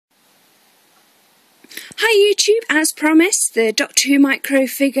Hi YouTube, as promised, the Doctor Who Micro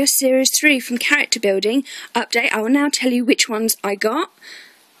Figure Series 3 from Character Building update. I will now tell you which ones I got.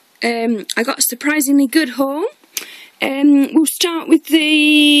 I got a surprisingly good haul. We'll start with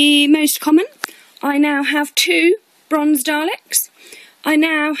the most common. I now have 2 bronze Daleks. I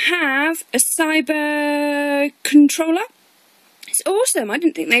now have a Cyber Controller. It's awesome. I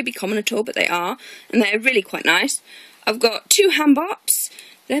didn't think they'd be common at all, but they are, and they're really quite nice. I've got 2 Handbots.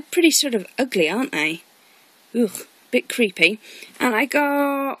 They're pretty sort of ugly, aren't they? Ugh, bit creepy. And I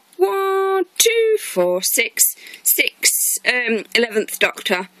got 1, 2, 4, 6, 11th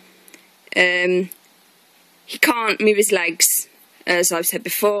Doctor. He can't move his legs, as I've said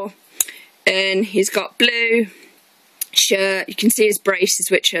before. And he's got blue shirt. You can see his braces,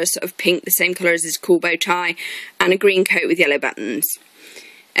 which are sort of pink, the same colour as his cool bow tie, and a green coat with yellow buttons.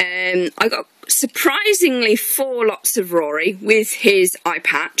 I got surprisingly 4 lots of Rory with his eye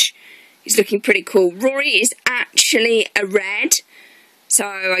patch. He's looking pretty cool. Rory is actually a red, so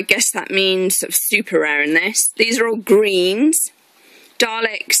I guess that means sort of super rare in this. These are all greens.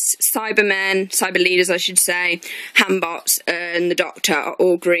 Daleks, Cybermen, Cyber Leaders I should say, Handbots and the Doctor are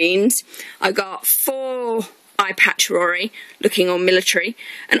all greens. I got 4 eye patch Rory, looking all military.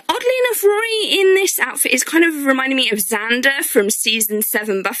 And oddly enough, Rory in this outfit is kind of reminding me of Xander from season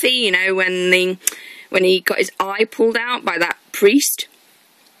 7 Buffy, you know, when he got his eye pulled out by that priest.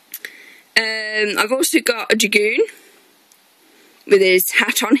 I've also got a Dragoon with his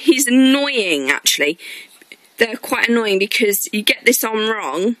hat on. He's annoying, actually. They're quite annoying because you get this on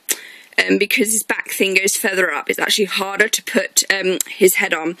wrong, because his back thing goes further up. It's actually harder to put his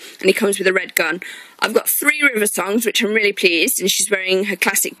head on, and he comes with a red gun. I've got 3 River Songs, which I'm really pleased, and she's wearing her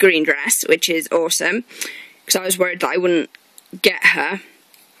classic green dress, which is awesome, because I was worried that I wouldn't get her.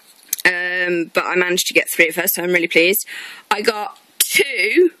 But I managed to get 3 of her, so I'm really pleased. I got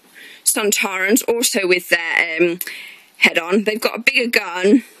 2 Sontarans, also with their head on. They've got a bigger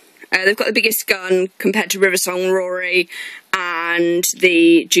gun. They've got the biggest gun compared to River Song, Rory, and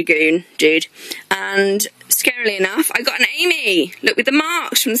the Dragoon dude. And scarily enough, I got an Amy. Look, with the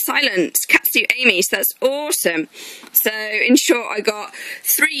marks from the Silence. Catsuit Amy, so that's awesome. So, in short, I got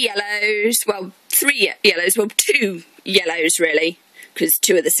 3 yellows. Well, 3 yellows. Well, 2 yellows, really, because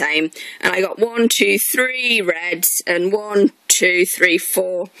 2 are the same. And I got 1, 2, 3 reds, and 1, 2, 3,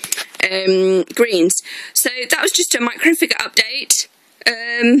 4 greens. So that was just a micro figure update.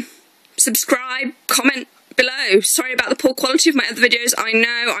 Subscribe, comment below. Sorry about the poor quality of my other videos. I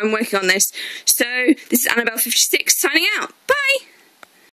know, I'm working on this. So this is Annabelle56 signing out. Bye!